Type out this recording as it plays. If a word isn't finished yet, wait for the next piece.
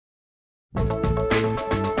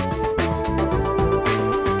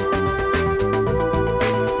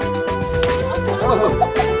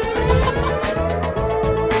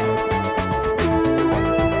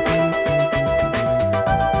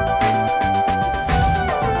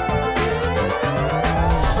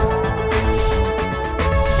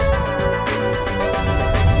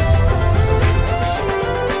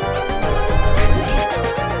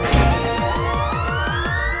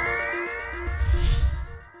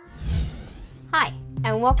Hi,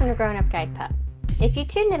 and welcome to Grown Up Guide Pup. If you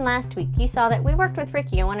tuned in last week, you saw that we worked with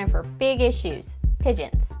Ricky on one of her big issues,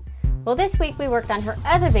 pigeons. Well, this week we worked on her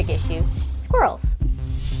other big issue, squirrels.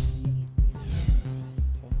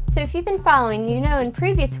 So if you've been following, you know in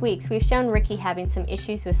previous weeks we've shown Ricky having some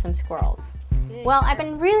issues with some squirrels. Well, I've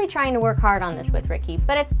been really trying to work hard on this with Ricky,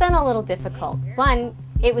 but it's been a little difficult. One,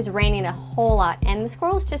 it was raining a whole lot and the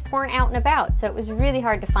squirrels just weren't out and about, so it was really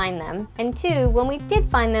hard to find them. And two, when we did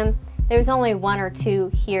find them, there was only one or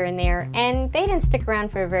two here and there, and they didn't stick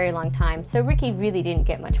around for a very long time, so Ricky really didn't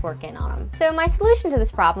get much work in on them. So my solution to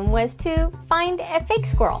this problem was to find a fake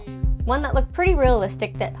squirrel, one that looked pretty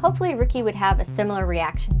realistic that hopefully Ricky would have a similar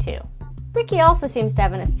reaction to. Ricky also seems to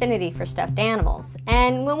have an affinity for stuffed animals,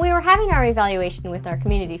 and when we were having our evaluation with our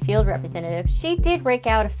community field representative, she did rake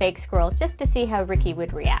out a fake squirrel just to see how Ricky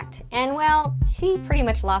would react. And well, she pretty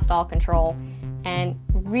much lost all control and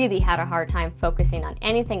really had a hard time focusing on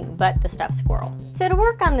anything but the stuffed squirrel. So to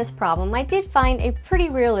work on this problem, I did find a pretty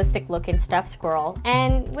realistic looking stuffed squirrel,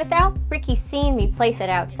 and without Ricky seeing me place it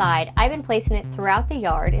outside, I've been placing it throughout the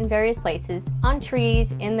yard in various places, on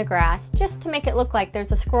trees, in the grass, just to make it look like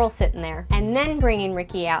there's a squirrel sitting there, and then bringing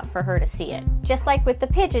Ricky out for her to see it. Just like with the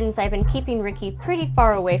pigeons, I've been keeping Ricky pretty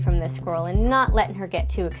far away from this squirrel and not letting her get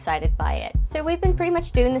too excited by it. So we've been pretty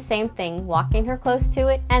much doing the same thing, walking her close to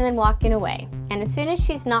it and then walking away. And as soon as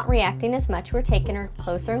she's not reacting as much, we're taking her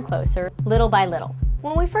closer and closer, little by little.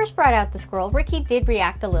 When we first brought out the squirrel, Ricky did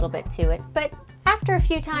react a little bit to it, but after a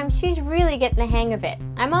few times, she's really getting the hang of it.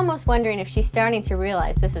 I'm almost wondering if she's starting to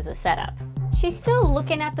realize this is a setup. She's still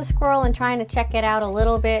looking at the squirrel and trying to check it out a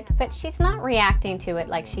little bit, but she's not reacting to it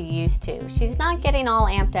like she used to. She's not getting all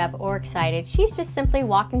amped up or excited. She's just simply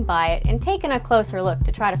walking by it and taking a closer look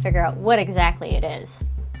to try to figure out what exactly it is.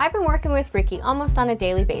 I've been working with Ricky almost on a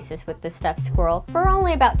daily basis with this stuffed squirrel for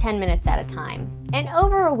only about 10 minutes at a time. And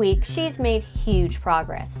over a week, she's made huge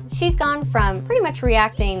progress. She's gone from pretty much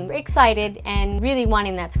reacting excited and really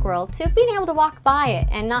wanting that squirrel to being able to walk by it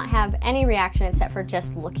and not have any reaction except for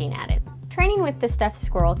just looking at it. Training with the stuffed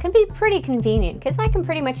squirrel can be pretty convenient because I can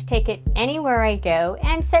pretty much take it anywhere I go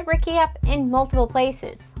and set Ricky up in multiple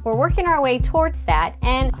places. We're working our way towards that,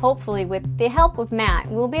 and hopefully with the help of Matt,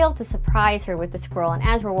 we'll be able to surprise her with the squirrel, and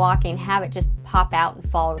as we're walking, have it just pop out and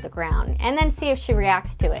fall to the ground, and then see if she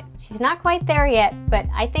reacts to it. She's not quite there yet, but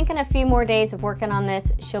I think in a few more days of working on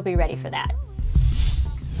this, she'll be ready for that.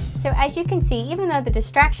 So as you can see, even though the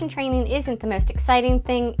distraction training isn't the most exciting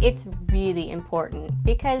thing, it's really important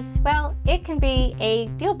because, well, it can be a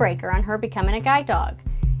deal breaker on her becoming a guide dog.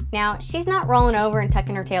 Now, she's not rolling over and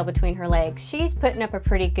tucking her tail between her legs. She's putting up a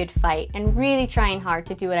pretty good fight and really trying hard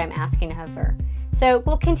to do what I'm asking of her. So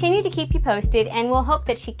we'll continue to keep you posted, and we'll hope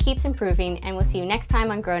that she keeps improving, and we'll see you next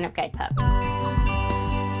time on Grown Up Guide Pup.